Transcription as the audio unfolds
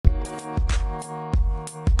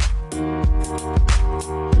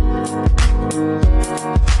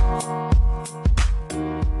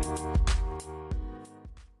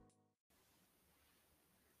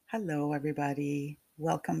Hello, everybody.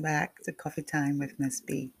 Welcome back to Coffee Time with Miss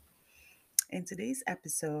B. In today's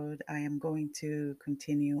episode, I am going to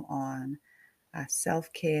continue on our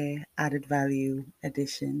self care added value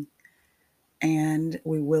edition, and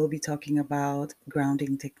we will be talking about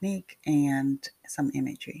grounding technique and some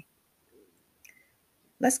imagery.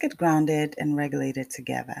 Let's get grounded and regulated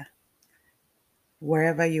together.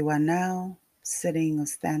 Wherever you are now, sitting or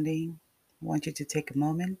standing, I want you to take a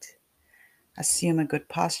moment, assume a good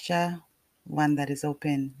posture, one that is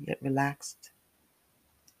open yet relaxed.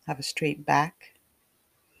 Have a straight back.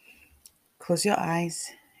 Close your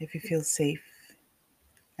eyes if you feel safe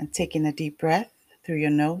and take in a deep breath through your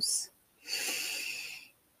nose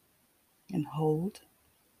and hold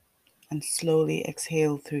and slowly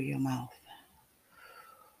exhale through your mouth.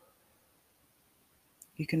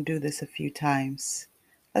 You can do this a few times.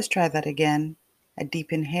 Let's try that again. A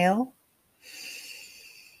deep inhale,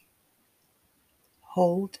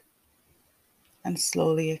 hold, and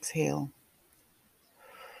slowly exhale.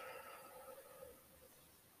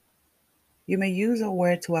 You may use a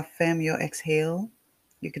word to affirm your exhale.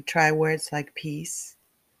 You could try words like peace,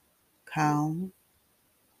 calm,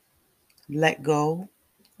 let go,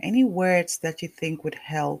 any words that you think would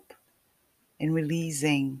help in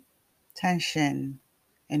releasing tension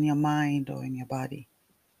in your mind or in your body.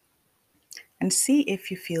 And see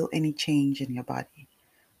if you feel any change in your body.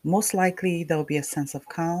 Most likely, there will be a sense of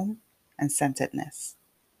calm and centeredness.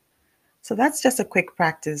 So, that's just a quick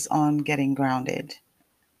practice on getting grounded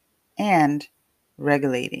and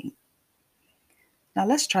regulating. Now,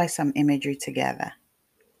 let's try some imagery together.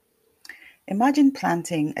 Imagine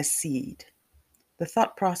planting a seed. The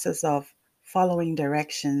thought process of following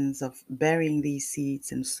directions, of burying these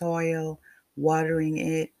seeds in soil, watering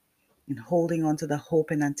it, and holding on to the hope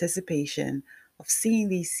and anticipation of seeing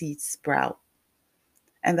these seeds sprout,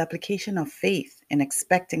 and the application of faith in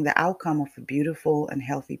expecting the outcome of a beautiful and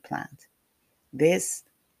healthy plant. This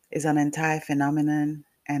is an entire phenomenon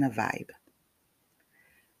and a vibe.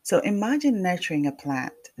 So imagine nurturing a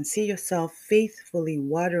plant and see yourself faithfully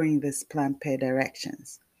watering this plant per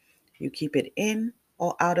directions. You keep it in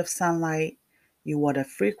or out of sunlight, you water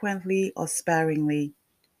frequently or sparingly,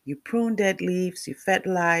 you prune dead leaves, you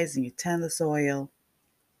fertilize, and you tend the soil.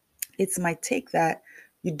 It might take that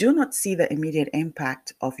you do not see the immediate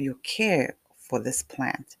impact of your care for this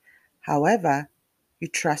plant. However, you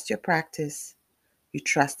trust your practice, you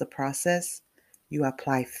trust the process, you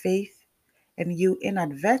apply faith, and you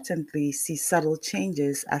inadvertently see subtle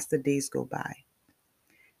changes as the days go by.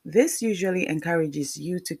 This usually encourages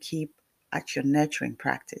you to keep at your nurturing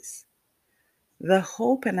practice. The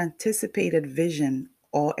hope and anticipated vision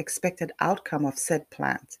or expected outcome of said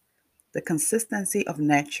plant, the consistency of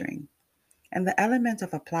nurturing, and the element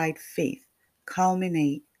of applied faith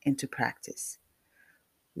culminate into practice.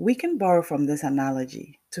 We can borrow from this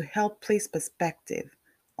analogy to help place perspective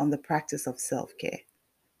on the practice of self care.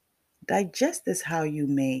 Digest this how you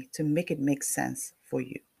may to make it make sense for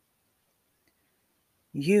you.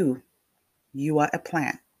 You, you are a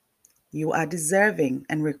plant. You are deserving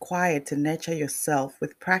and required to nurture yourself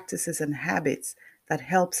with practices and habits that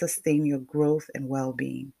help sustain your growth and well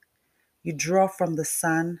being. You draw from the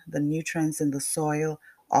sun, the nutrients in the soil,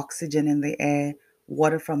 oxygen in the air,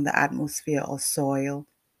 water from the atmosphere or soil.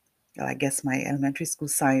 Well, I guess my elementary school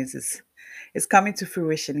science is coming to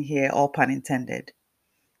fruition here, all pun intended.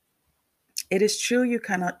 It is true you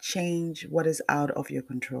cannot change what is out of your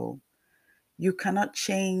control. You cannot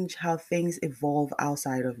change how things evolve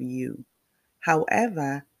outside of you.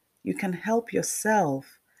 However, you can help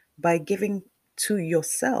yourself by giving to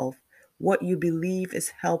yourself what you believe is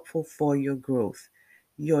helpful for your growth,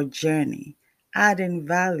 your journey, adding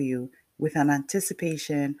value with an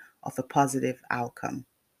anticipation of a positive outcome.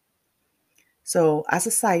 So, as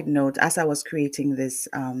a side note, as I was creating this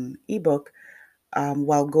ebook,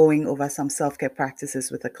 while going over some self care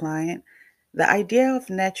practices with a client, the idea of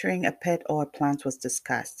nurturing a pet or a plant was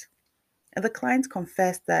discussed. And the client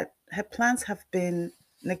confessed that her plants have been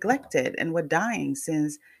neglected and were dying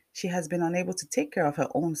since she has been unable to take care of her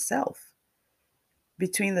own self.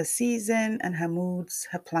 Between the season and her moods,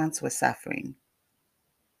 her plants were suffering.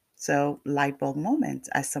 So, light bulb moment,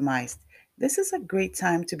 I surmised. This is a great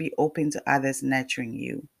time to be open to others nurturing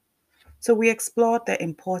you. So, we explored the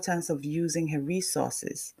importance of using her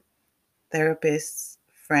resources, therapists,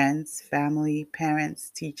 friends, family, parents,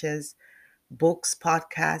 teachers, books,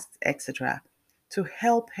 podcasts, etc., to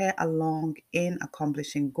help her along in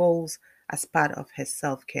accomplishing goals as part of her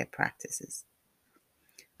self care practices.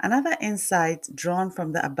 Another insight drawn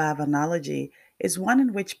from the above analogy is one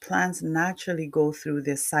in which plants naturally go through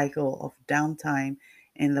this cycle of downtime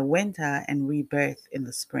in the winter and rebirth in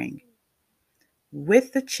the spring.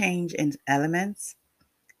 With the change in elements,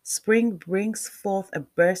 spring brings forth a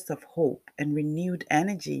burst of hope and renewed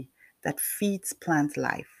energy that feeds plant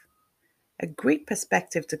life. A great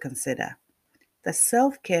perspective to consider. The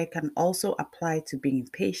self care can also apply to being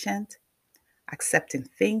patient, accepting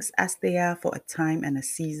things as they are for a time and a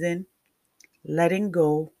season, letting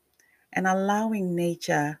go, and allowing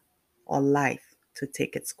nature or life to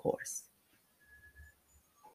take its course.